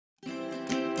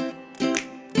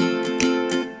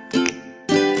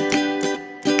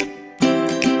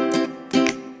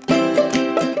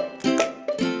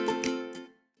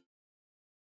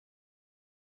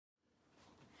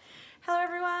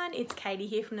it's Katie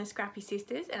here from the Scrappy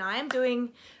Sisters, and I am doing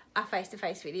a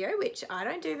face-to-face video, which I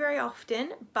don't do very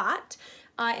often, but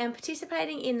I am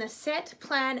participating in the Set,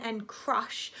 Plan and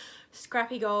Crush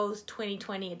Scrappy Goals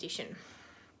 2020 edition.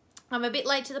 I'm a bit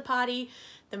late to the party.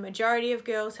 The majority of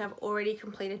girls have already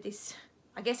completed this,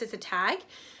 I guess it's a tag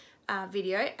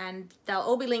video, and they'll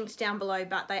all be linked down below,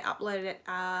 but they uploaded it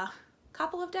a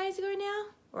couple of days ago now,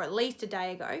 or at least a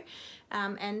day ago,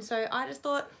 and so I just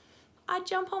thought I'd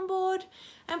jump on board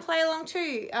and play along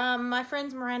too. My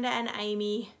friends Miranda and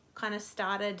Amy kind of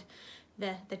started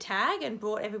the tag and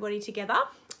brought everybody together,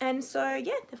 and so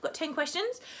yeah, they've got 10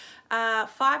 questions.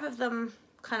 5 of them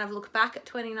kind of look back at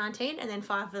 2019, and then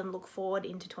 5 of them look forward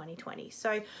into 2020. So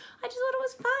I just thought it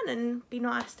was fun and be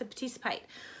nice to participate.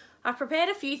 I've prepared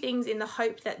a few things in the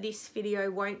hope that this video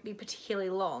won't be particularly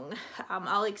long.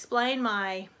 I'll explain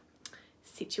my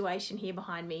situation here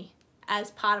behind me as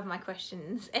part of my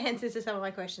questions, answers to some of my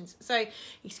questions. So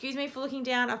excuse me for looking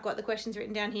down. I've got the questions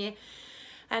written down here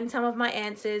and some of my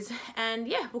answers, and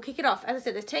yeah, we'll kick it off. As I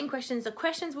said, there's 10 questions. The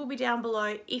questions will be down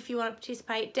below. If you want to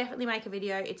participate, definitely make a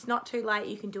video. It's not too late.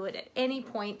 You can do it at any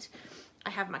point. I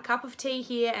have my cup of tea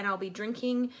here and I'll be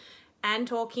drinking and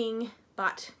talking,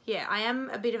 but yeah, I am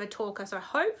a bit of a talker, so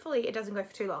hopefully it doesn't go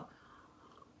for too long.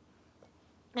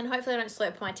 And hopefully I don't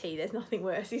slurp my tea. There's nothing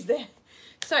worse, is there?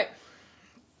 So,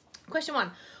 question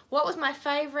 1. What was my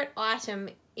favourite item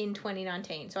in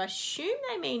 2019? So I assume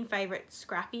they mean favourite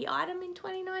Scrappy item in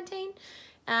 2019.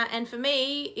 And for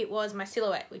me, it was my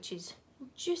silhouette, which is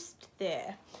just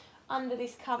there. Under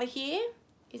this cover here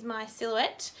is my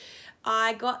silhouette.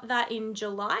 I got that in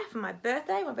July for my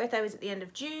birthday. My birthday was at the end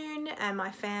of June, and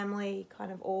my family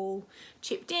kind of all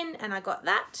chipped in, and I got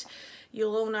that.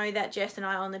 You'll all know that Jess and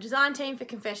I are on the design team for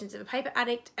Confessions of a Paper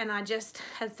Addict, and I just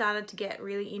had started to get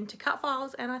really into cut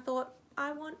files, and I thought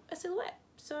I want a silhouette.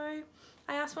 So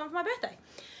I asked for one for my birthday,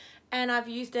 and I've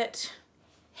used it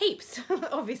heaps,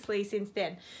 obviously, since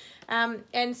then.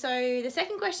 And so the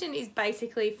second question is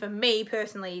basically, for me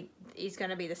personally, is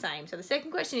going to be the same. So the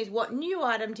second question is, what new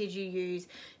item did you use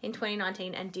in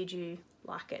 2019 and did you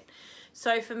like it?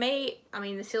 So for me, I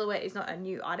mean, the silhouette is not a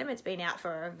new item. It's been out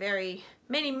for a very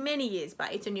many years,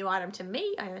 but it's a new item to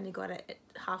me. I only got it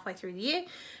halfway through the year,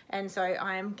 and so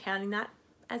I am counting that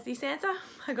as this answer.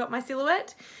 I got my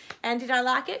silhouette, and did I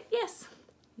like it?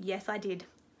 Yes I did,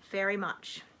 very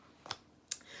much.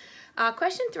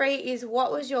 Question 3 is,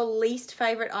 what was your least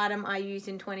favorite item I used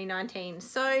in 2019?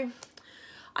 So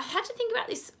I had to think about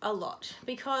this a lot,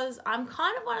 because I'm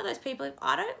kind of one of those people, if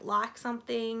I don't like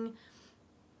something,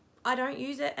 I don't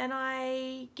use it and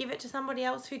I give it to somebody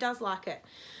else who does like it.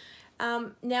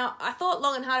 Now, I thought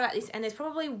long and hard about this, and there's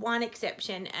probably one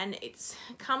exception, and it's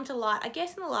come to light, I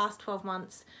guess, in the last 12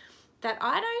 months, that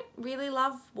I don't really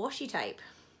love washi tape,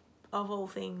 of all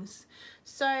things.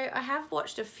 So I have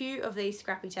watched a few of these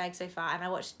Scrappy tags so far, and I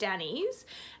watched Danny's,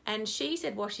 and she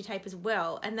said washi tape as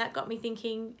well, and that got me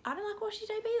thinking, I don't like washi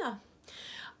tape either.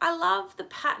 I love the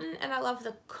pattern and I love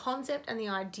the concept and the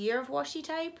idea of washi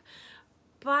tape,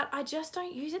 but I just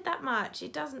don't use it that much.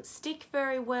 It doesn't stick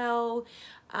very well.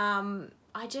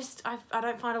 I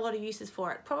don't find a lot of uses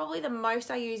for it. Probably the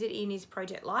most I use it in is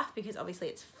Project Life, because obviously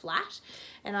it's flat,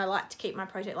 and I like to keep my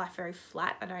Project Life very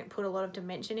flat. I don't put a lot of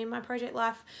dimension in my Project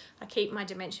Life. I keep my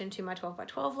dimension to my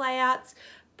 12x12 layouts,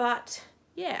 but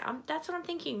yeah, that's what I'm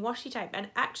thinking, washi tape. And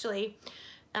actually,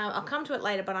 I'll come to it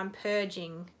later, but I'm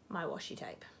purging my washi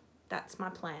tape. That's my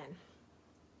plan.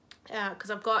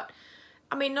 Because I've got,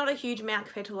 I mean, not a huge amount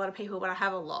compared to a lot of people, but I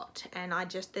have a lot, and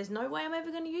there's no way I'm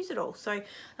ever going to use it all. So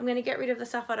I'm going to get rid of the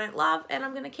stuff I don't love, and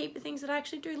I'm going to keep the things that I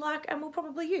actually do like and will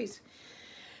probably use.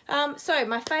 So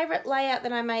my favorite layout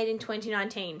that I made in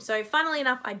 2019. So funnily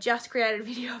enough, I just created a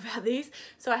video about these.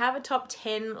 So I have a top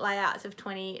 10 layouts of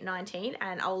 2019,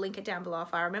 and I'll link it down below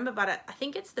if I remember, but I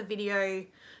think it's the video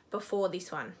before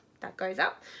this one that goes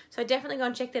up. So definitely go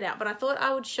and check that out. But I thought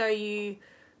I would show you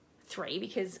 3,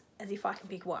 because as if I can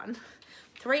pick one.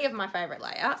 3 of my favorite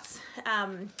layouts,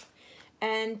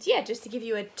 and yeah, just to give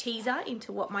you a teaser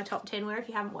into what my top 10 were if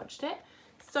you haven't watched it.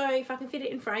 So if I can fit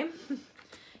it in frame,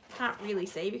 can't really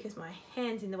see because my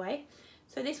hand's in the way.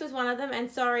 So this was one of them, and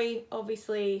sorry,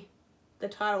 obviously the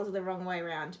titles are the wrong way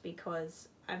around because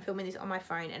I'm filming this on my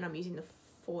phone and I'm using the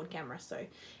forward camera, so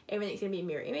everything's gonna be a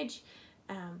mirror image,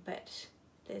 but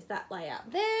there's that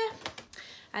layout there,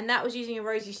 and that was using a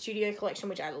Rosie Studio collection,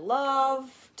 which I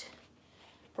loved.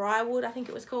 Briarwood, I think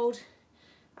it was called.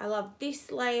 I love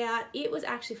this layout. It was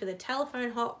actually for the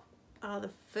telephone hop, the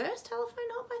first telephone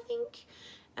hop, I think.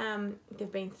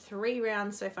 There've been 3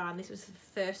 rounds so far, and this was the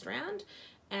first round,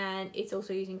 and it's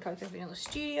also using Cocoa Vanilla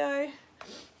Studio.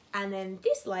 And then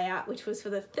this layout, which was for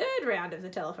the 3rd round of the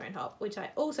telephone hop, which I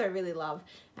also really love.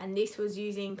 And this was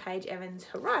using Paige Evans'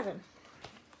 Horizon.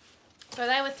 So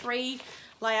they were 3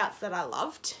 layouts that I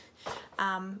loved.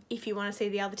 If you want to see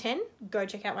the other 10, go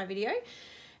check out my video.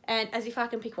 And as if I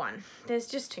can pick one, there's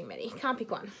just too many, can't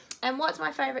pick one. And what's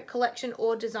my favorite collection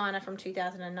or designer from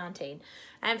 2019?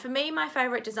 And for me, my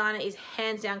favorite designer is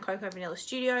hands down Coco Vanilla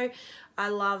Studio. I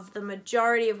love the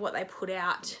majority of what they put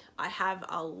out. I have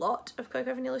a lot of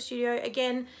Coco Vanilla Studio.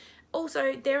 Again,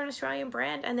 also they're an Australian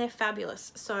brand and they're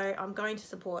fabulous. So I'm going to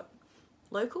support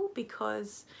local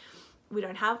because we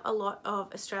don't have a lot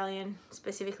of Australian,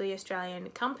 specifically Australian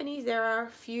companies. There are a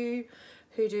few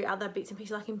who do other bits and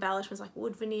pieces like embellishments like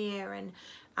wood veneer, and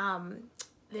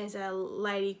there's a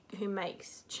lady who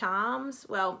makes charms.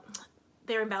 Well,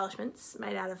 they're embellishments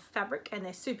made out of fabric and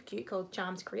they're super cute, called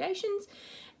Charms Creations.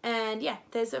 And yeah,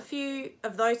 there's a few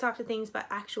of those types of things, but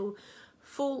actual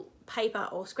full paper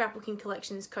or scrapbooking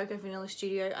collections, Coco Vanilla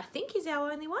Studio, I think is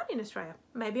our only one in Australia.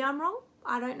 Maybe I'm wrong,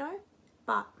 I don't know,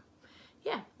 but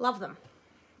yeah, love them.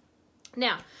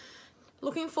 Now,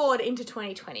 looking forward into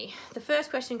 2020, the first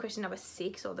question, question number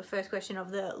 6, or the first question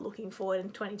of the looking forward in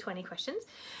 2020 questions,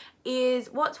 is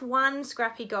what's one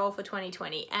Scrappy goal for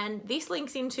 2020? And this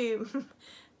links into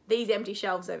these empty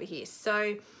shelves over here.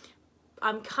 So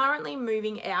I'm currently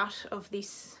moving out of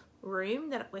this room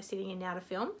that we're sitting in now to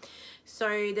film.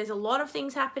 So there's a lot of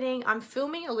things happening. I'm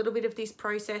filming a little bit of this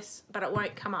process, but it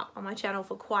won't come up on my channel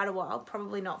for quite a while,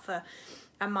 probably not for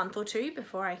a month or 2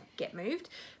 before I get moved.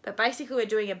 But basically we're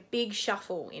doing a big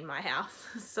shuffle in my house.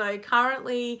 So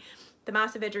currently the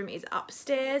master bedroom is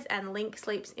upstairs and Link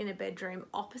sleeps in a bedroom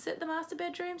opposite the master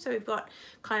bedroom. So we've got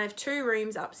kind of 2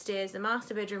 rooms upstairs, the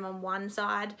master bedroom on one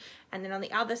side, and then on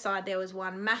the other side there was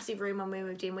one massive room. When we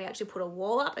moved in, we actually put a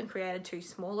wall up and created 2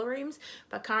 smaller rooms,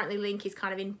 but currently Link is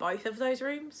kind of in both of those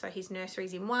rooms. So his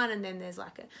nursery's in one, and then there's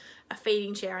like a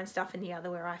feeding chair and stuff in the other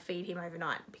where I feed him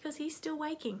overnight because he's still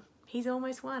waking. He's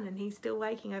almost 1 and he's still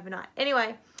waking overnight.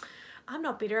 Anyway, I'm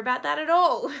not bitter about that at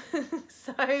all.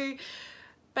 So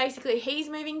basically he's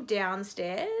moving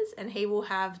downstairs and he will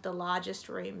have the largest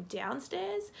room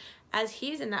downstairs as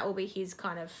his, and that will be his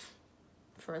kind of,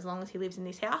 for as long as he lives in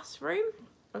this house, room,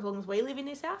 as long as we live in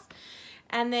this house.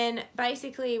 And then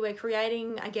basically we're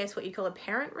creating, I guess, what you call a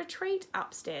parent retreat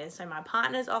upstairs. So my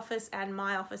partner's office and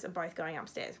my office are both going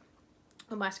upstairs,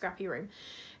 or my Scrappy room.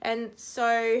 And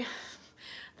so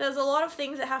there's a lot of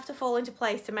things that have to fall into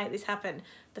place to make this happen.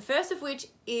 The first of which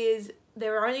is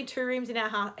there are only 2 rooms in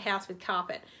our house with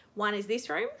carpet. One is this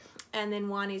room, and then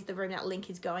one is the room that Link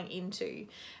is going into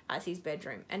as his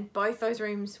bedroom. And both those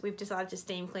rooms, we've decided to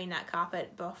steam clean that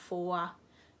carpet before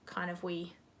kind of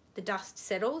the dust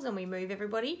settles and we move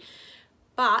everybody.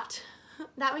 But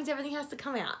that means everything has to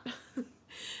come out.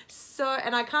 So,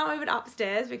 and I can't move it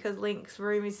upstairs because Link's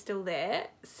room is still there.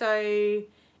 So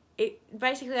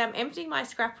basically I'm emptying my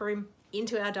scrap room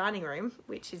into our dining room,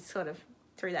 which is sort of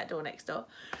through that door next door,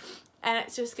 and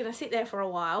it's just gonna sit there for a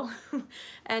while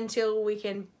until we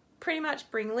can pretty much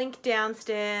bring Link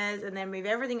downstairs and then move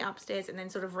everything upstairs and then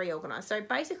sort of reorganize. So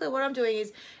basically what I'm doing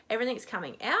is everything's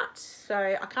coming out, so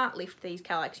I can't lift these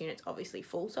Kallax units obviously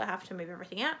full, so I have to move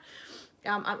everything out.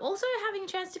 I'm also having a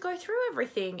chance to go through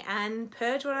everything and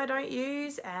purge what I don't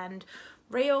use and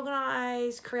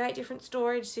reorganize, create different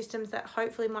storage systems that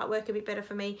hopefully might work a bit better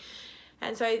for me.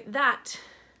 And so that,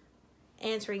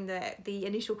 answering the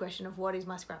initial question of what is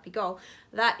my Scrappy goal,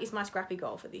 that is my Scrappy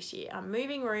goal for this year. I'm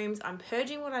moving rooms, I'm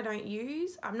purging what I don't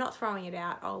use, I'm not throwing it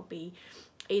out. I'll be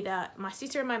either, my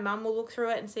sister and my mum will look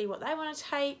through it and see what they want to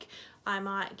take. I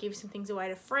might give some things away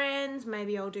to friends,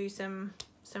 maybe I'll do some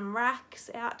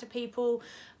racks out to people,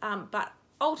 but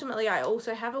ultimately I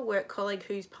also have a work colleague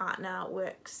whose partner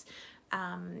works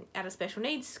at a special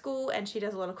needs school, and she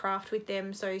does a lot of craft with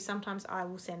them, so sometimes I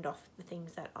will send off the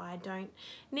things that I don't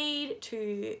need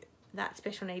to that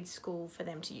special needs school for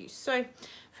them to use. So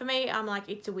for me, I'm like,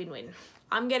 it's a win-win.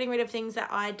 I'm getting rid of things that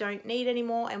I don't need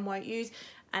anymore and won't use,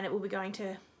 and it will be going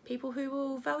to people who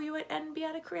will value it and be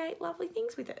able to create lovely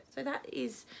things with it. So that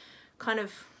is kind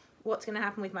of what's going to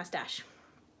happen with my stash.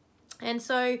 And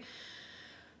so,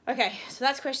 okay, so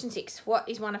that's question 6. What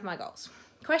is one of my goals?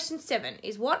 Question 7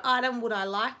 is, what item would I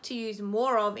like to use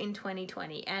more of in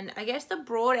 2020? And I guess the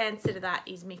broad answer to that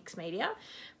is mixed media.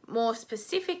 More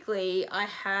specifically, I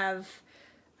have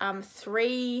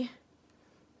 3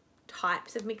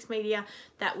 types of mixed media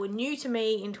that were new to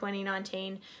me in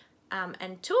 2019,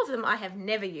 and 2 of them I have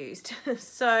never used.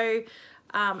 So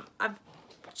I've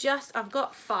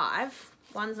got 5.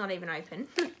 One's not even open.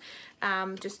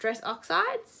 Distress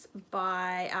Oxides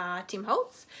by Tim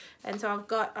Holtz, and so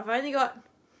I've only got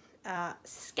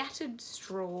Scattered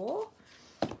Straw,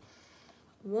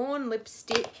 Worn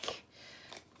Lipstick,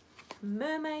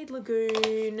 Mermaid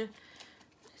Lagoon,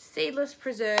 Seedless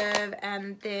Preserve,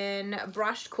 and then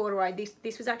Brushed Corduroy.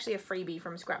 This was actually a freebie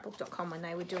from scrapbook.com when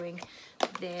they were doing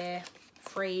their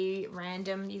free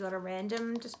random, you got a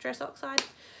random Distress Oxide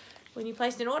when you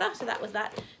placed an order, so that was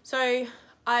that. So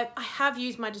I have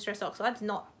used my Distress Oxides,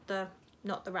 not the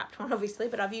wrapped one obviously,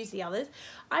 but I've used the others.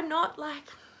 I'm not like,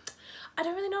 I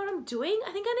don't really know what I'm doing.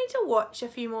 I think I need to watch a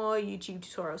few more YouTube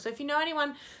tutorials. So if you know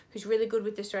anyone who's really good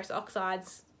with Distress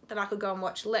Oxides that I could go and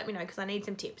watch, let me know, because I need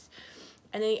some tips.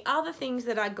 And then the other things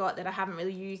that I got that I haven't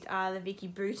really used are the Vicky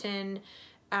Bouton.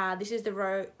 This is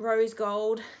the Rose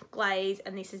Gold Glaze,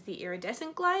 and this is the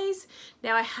Iridescent Glaze.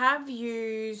 Now I haven't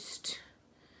used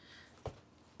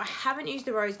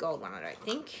the Rose Gold one, I don't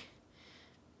think.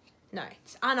 No,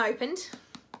 it's unopened.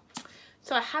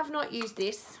 So I have not used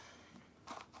this.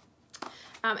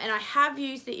 And I have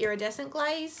used the Iridescent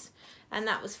Glaze, and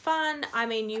that was fun. I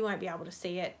mean, you won't be able to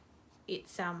see it.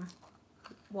 It's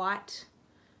white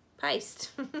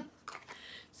paste.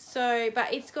 So,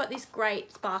 but it's got this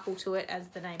great sparkle to it, as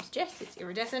the name suggests. It's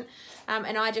iridescent.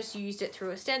 And I just used it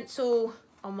through a stencil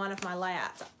on one of my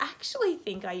layouts. I actually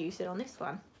think I used it on this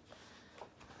one.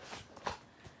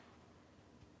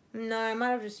 No, I might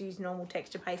have just used normal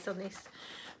texture paste on this.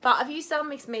 But I've used some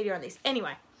mixed media on this.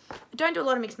 Anyway, I don't do a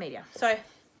lot of mixed media. So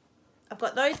I've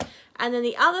got those. And then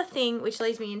the other thing, which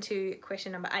leads me into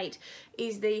question number 8,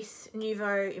 is this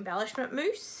Nuvo embellishment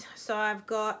mousse. So I've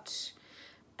got,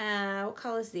 what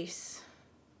colour is this?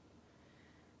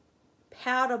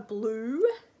 Powder blue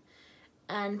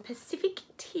and Pacific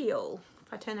teal.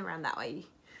 If I turn them around that way,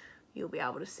 you'll be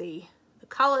able to see the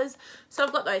colours. So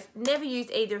I've got those. Never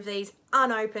used either of these.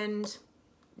 Unopened.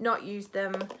 Not used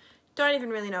them. Don't even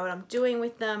really know what I'm doing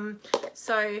with them.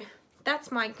 So that's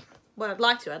what I'd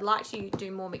like to do. I'd like to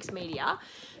do more mixed media.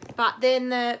 But then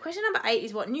the question number 8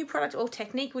 is, what new product or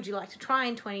technique would you like to try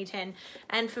in 2010?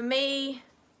 And for me,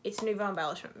 it's Nuvo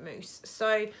embellishment mousse.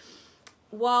 So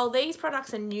while these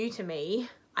products are new to me,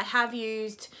 I have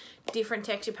used different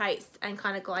texture pastes and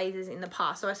kind of glazes in the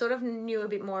past. So I sort of knew a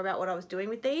bit more about what I was doing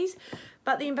with these.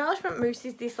 But the embellishment mousse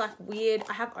is this like weird,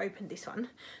 I have opened this one.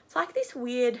 It's like this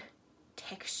weird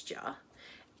texture.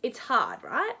 It's hard,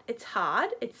 right? It's hard,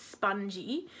 it's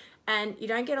spongy, and you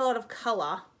don't get a lot of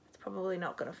colour. It's probably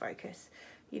not going to focus.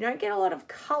 You don't get a lot of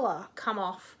colour come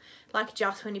off like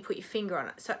just when you put your finger on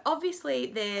it. So obviously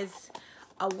there's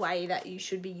a way that you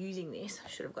should be using this. I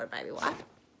should have got a baby wipe.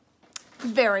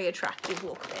 Very attractive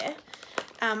look there.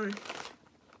 And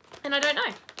I don't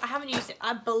know. I haven't used it.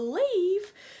 I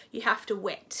believe you have to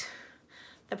wet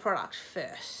the product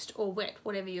first, or wet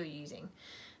whatever you're using.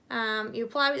 You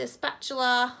apply with a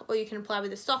spatula, or you can apply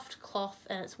with a soft cloth,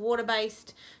 and it's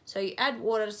water-based. So you add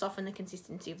water to soften the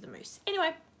consistency of the mousse.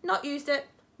 Anyway, not used it.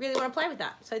 Really want to play with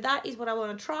that. So that is what I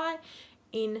want to try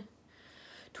in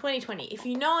 2020. If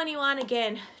you know anyone,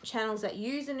 again, channels that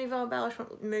use the Nuvo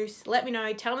embellishment mousse, let me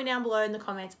know. Tell me down below in the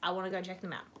comments. I want to go check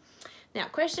them out. Now,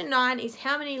 question 9 is,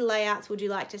 how many layouts would you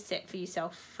like to set for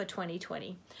yourself for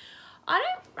 2020?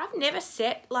 I've never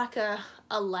set like a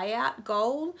layout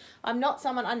goal. I'm not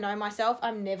someone, I know myself,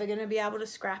 I'm never going to be able to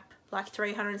scrap like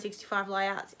 365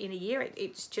 layouts in a year.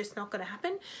 It's just not going to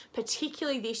happen,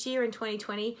 particularly this year in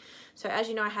 2020. So as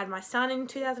you know, I had my son in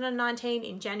 2019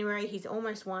 in January. He's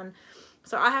almost 1.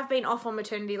 So I have been off on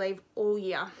maternity leave all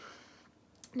year.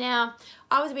 Now,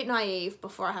 I was a bit naive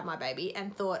before I had my baby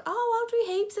and thought, oh, I'll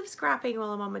do heaps of scrapping while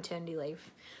I'm on maternity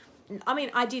leave. I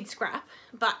mean, I did scrap,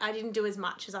 but I didn't do as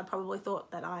much as I probably thought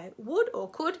that I would or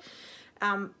could.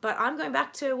 But I'm going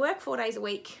back to work 4 days a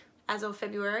week as of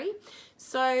February.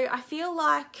 So I feel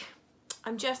like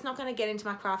I'm just not going to get into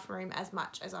my craft room as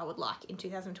much as I would like in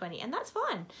 2020. And that's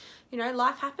fine. You know,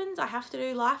 life happens. I have to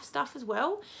do life stuff as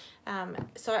well.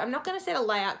 So I'm not going to set a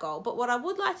layout goal. But what I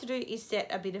would like to do is set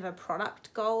a bit of a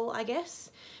product goal, I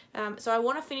guess. So I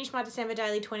want to finish my December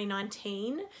Daily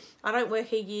 2019. I don't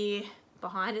work a year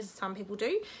behind as some people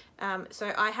do.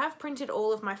 So I have printed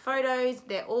all of my photos.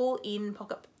 They're all in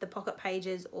the pocket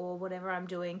pages or whatever I'm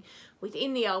doing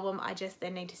within the album. I just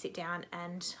then need to sit down,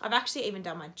 and I've actually even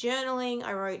done my journaling.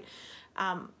 I wrote,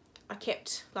 I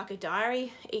kept like a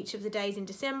diary each of the days in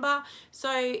December.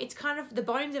 So it's kind of, the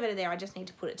bones of it are there. I just need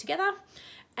to put it together.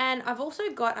 And I've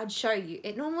also got, I'd show you,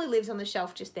 it normally lives on the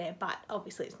shelf just there, but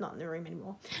obviously it's not in the room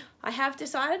anymore. I have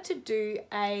decided to do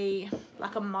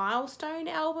like a milestone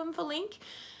album for Link.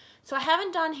 So I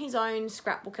haven't done his own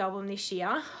scrapbook album this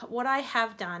year. What I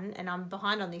have done, and I'm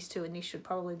behind on this too, and this should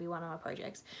probably be one of my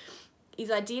projects, is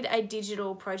I did a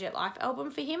digital Project Life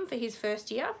album for him for his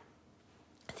first year.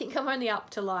 I think I'm only up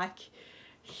to like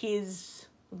his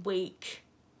week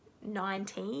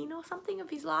 19 or something of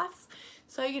his life.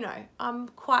 So, you know, I'm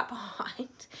quite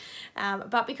behind.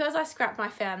 But because I scrapped my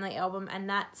family album, and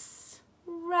that's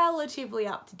relatively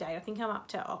up to date, I think I'm up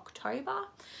to October.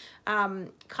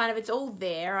 Kind of it's all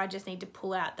there. I just need to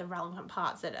pull out the relevant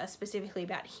parts that are specifically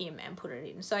about him and put it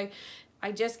in. So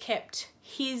I just kept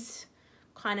his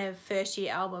kind of first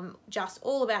year album just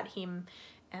all about him.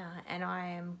 And I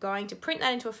am going to print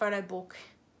that into a photo book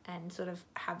and sort of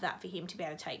have that for him to be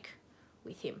able to take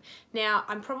with him. Now,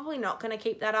 I'm probably not going to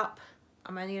keep that up.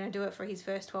 I'm only going to do it for his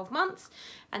first 12 months,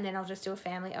 and then I'll just do a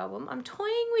family album. I'm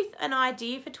toying with an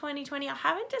idea for 2020. I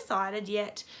haven't decided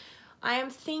yet. I am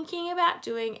thinking about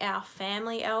doing our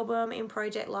family album in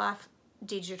Project Life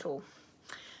digital.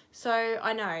 So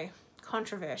I know,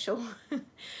 controversial,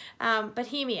 but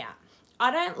hear me out. I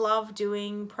don't love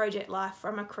doing Project Life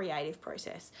from a creative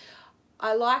process.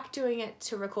 I like doing it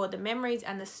to record the memories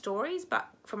and the stories, but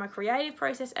from a creative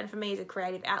process and for me as a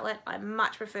creative outlet, I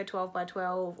much prefer 12 by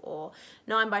 12 or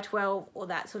 9 by 12 or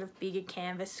that sort of bigger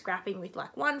canvas scrapping with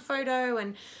like one photo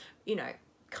and, you know,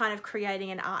 kind of creating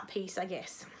an art piece, I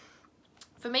guess.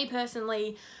 For me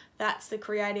personally, that's the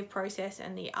creative process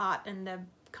and the art and the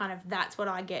kind of, that's what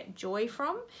I get joy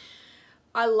from.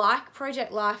 I like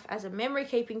Project Life as a memory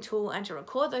keeping tool and to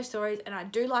record those stories, and I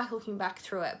do like looking back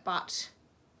through it, but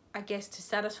I guess to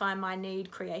satisfy my need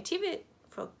for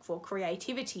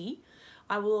creativity,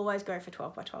 I will always go for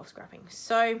 12 by 12 scrapping.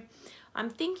 So I'm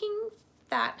thinking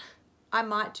that I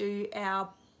might do our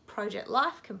Project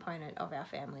Life component of our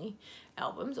family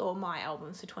albums, or my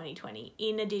albums for 2020,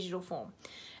 in a digital form.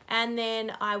 And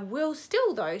then I will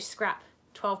still though scrap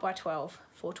 12 by 12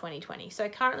 for 2020. So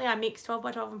currently I mix 12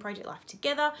 by 12 and Project Life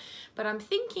together, but I'm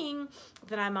thinking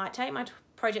that I might take my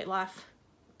Project Life,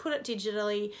 put it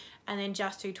digitally, and then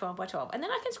just do 12 by 12. And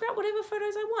then I can scrap whatever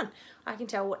photos I want. I can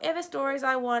tell whatever stories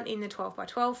I want in the 12 by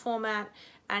 12 format,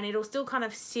 and it'll still kind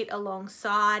of sit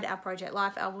alongside our Project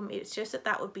Life album. It's just that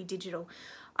that would be digital.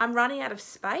 I'm running out of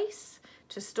space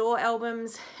to store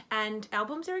albums, and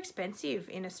albums are expensive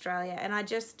in Australia, and I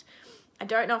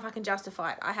don't know if I can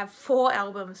justify it. I have 4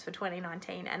 albums for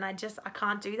 2019 and I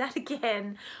can't do that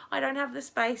again. I don't have the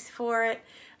space for it.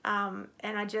 And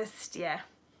I just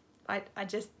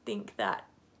think that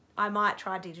I might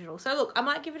try digital. So look, I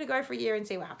might give it a go for a year and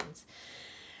see what happens.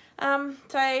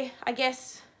 So I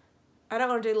guess I don't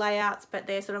want to do layouts, but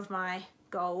they're sort of my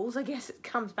goals. I guess it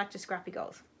comes back to Scrappy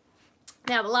goals.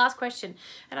 Now, the last question,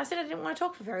 and I said I didn't want to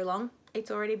talk for very long.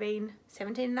 It's already been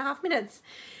 17.5 minutes.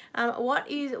 What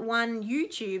is one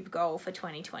YouTube goal for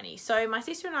 2020? So my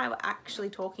sister and I were actually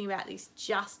talking about this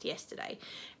just yesterday,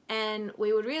 and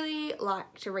we would really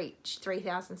like to reach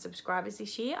 3,000 subscribers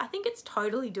this year. I think it's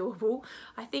totally doable.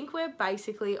 I think we're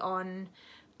basically on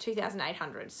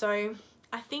 2,800. So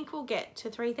I think we'll get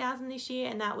to 3,000 this year,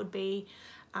 and that would be,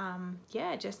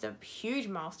 yeah, just a huge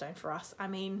milestone for us. I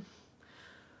mean,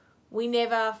 we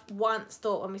never once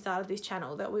thought when we started this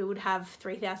channel that we would have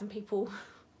 3,000 people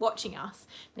watching us.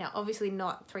 Now, obviously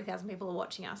not 3,000 people are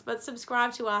watching us, but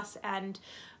subscribe to us, and,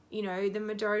 you know, the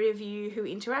majority of you who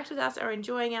interact with us are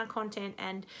enjoying our content,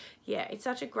 and yeah, it's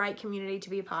such a great community to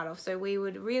be a part of. So we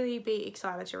would really be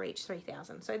excited to reach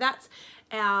 3,000. So that's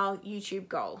our YouTube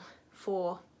goal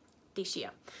for this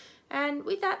year. And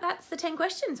with that, that's the 10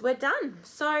 questions. We're done.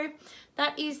 So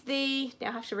that is the, now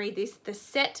I have to read this, the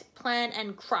Set, Plan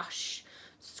and Crush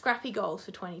Scrappy goals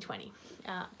for 2020.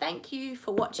 Thank you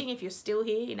for watching if you're still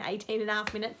here in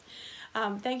 18.5 minutes.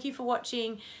 Thank you for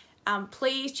watching.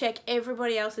 Please check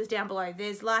everybody else's down below.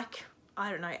 There's like, I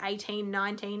don't know, 18,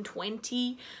 19,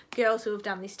 20 girls who have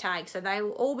done this tag. So they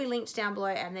will all be linked down below,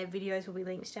 and their videos will be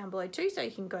linked down below too. So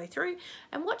you can go through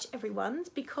and watch everyone's,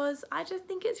 because I just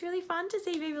think it's really fun to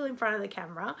see people in front of the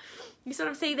camera. You sort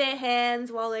of see their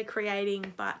hands while they're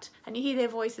creating, and you hear their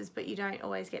voices, but you don't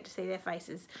always get to see their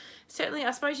faces. Certainly,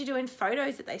 I suppose you do in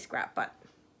photos that they scrap, but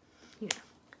you know,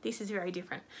 this is very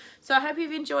different. So I hope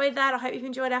you've enjoyed that. I hope you've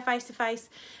enjoyed our face-to-face.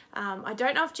 I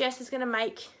don't know if Jess is going to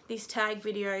make this tag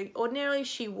video. Ordinarily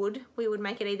she would. We would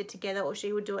make it either together, or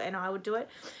she would do it and I would do it.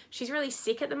 She's really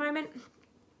sick at the moment.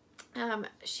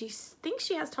 She thinks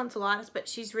she has tonsillitis, but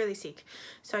she's really sick.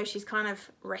 So she's kind of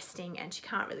resting and she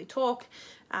can't really talk.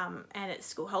 And it's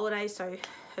school holidays, so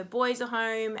her boys are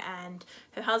home and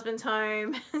her husband's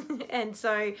home. And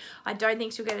so I don't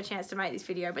think she'll get a chance to make this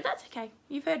video, but that's okay.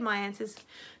 You've heard my answers.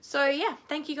 So yeah,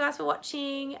 thank you guys for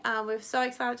watching. We're so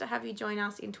excited to have you join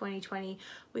us in 2020.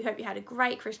 We hope you had a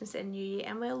great Christmas and New Year,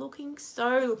 and we're looking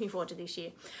forward to this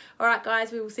year. All right,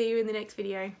 guys, we will see you in the next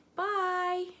video. Bye.